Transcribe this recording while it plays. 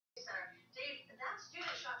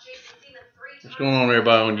What's going on,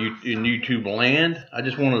 everybody, in YouTube land? I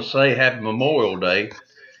just want to say Happy Memorial Day.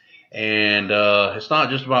 And it's not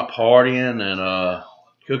just about partying and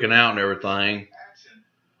cooking out and everything.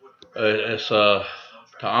 It's to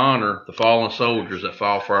honor the fallen soldiers that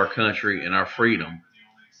fought for our country and our freedom.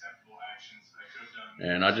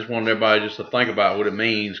 And I just want everybody just to think about what it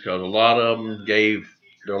means, because a lot of them gave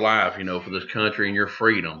their life, for this country and your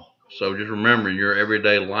freedom. So just remember, in your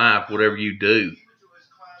everyday life, whatever you do,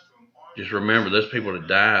 just remember there's people that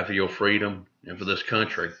die for your freedom and for this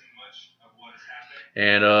country.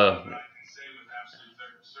 And I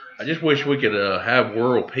just wish we could have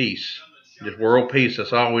world peace. Just world peace.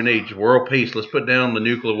 That's all we need. Just world peace. Let's put down the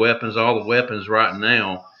nuclear weapons, all the weapons right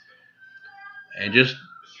now. And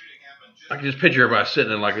I can just picture everybody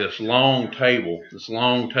sitting in like this long table,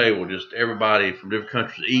 just everybody from different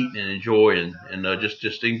countries eating and enjoying, and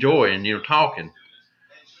just enjoying, talking.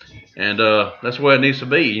 And that's the way it needs to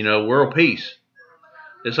be, world peace.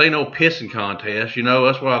 This ain't no pissing contest,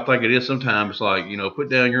 that's what I think it is sometimes. It's like, put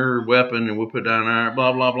down your weapon and we'll put down our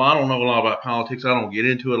blah, blah, blah. I don't know a lot about politics. I don't get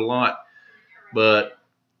into it a lot. But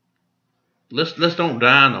let's don't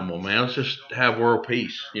die no more, man. Let's just have world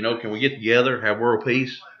peace. Can we get together, have world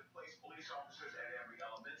peace?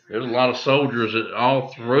 There's a lot of soldiers that all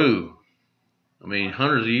through,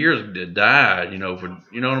 hundreds of years that died, for,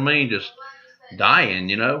 what I mean? Just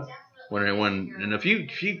dying, and if you,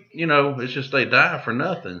 it's just they die for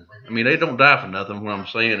nothing. They don't die for nothing. What I'm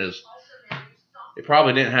saying is, it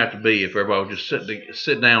probably didn't have to be if everybody would just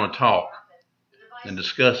sit down and talk and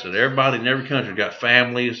discuss it. Everybody in every country got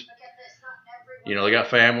families. They got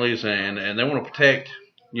families, and they want to protect,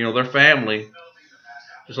 their family.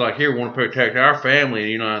 Just like here, we want to protect our family in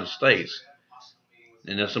the United States.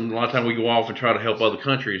 And then a lot of times we go off and try to help other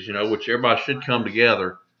countries, which everybody should come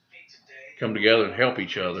together and help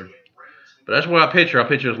each other. But that's what I picture. I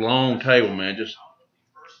picture this long table, man. Just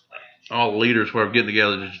all the leaders who are getting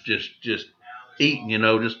together, just eating,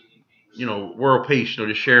 world peace,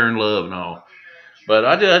 just sharing love and all. But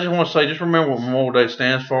I just want to say, just remember what Memorial Day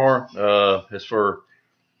stands for. It's for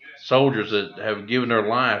soldiers that have given their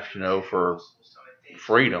life, for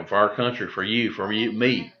freedom, for our country, for you,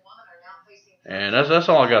 me. And that's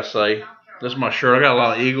all I got to say. This is my shirt. I got a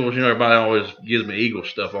lot of eagles. Everybody always gives me eagle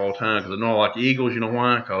stuff all the time because I know I like eagles. You know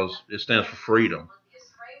why? Because it stands for freedom.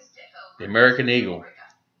 The American eagle.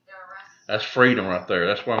 That's freedom right there.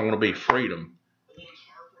 That's why I want to be freedom.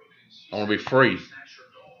 I want to be free.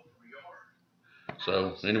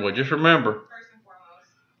 So, anyway, just remember,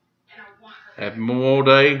 Happy Memorial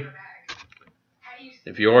Day.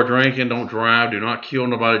 If you are drinking, don't drive. Do not kill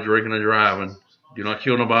nobody drinking and driving. Do not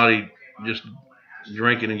kill nobody just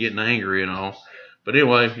drinking and getting angry and all. But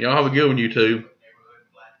anyway, y'all have a good one, you two.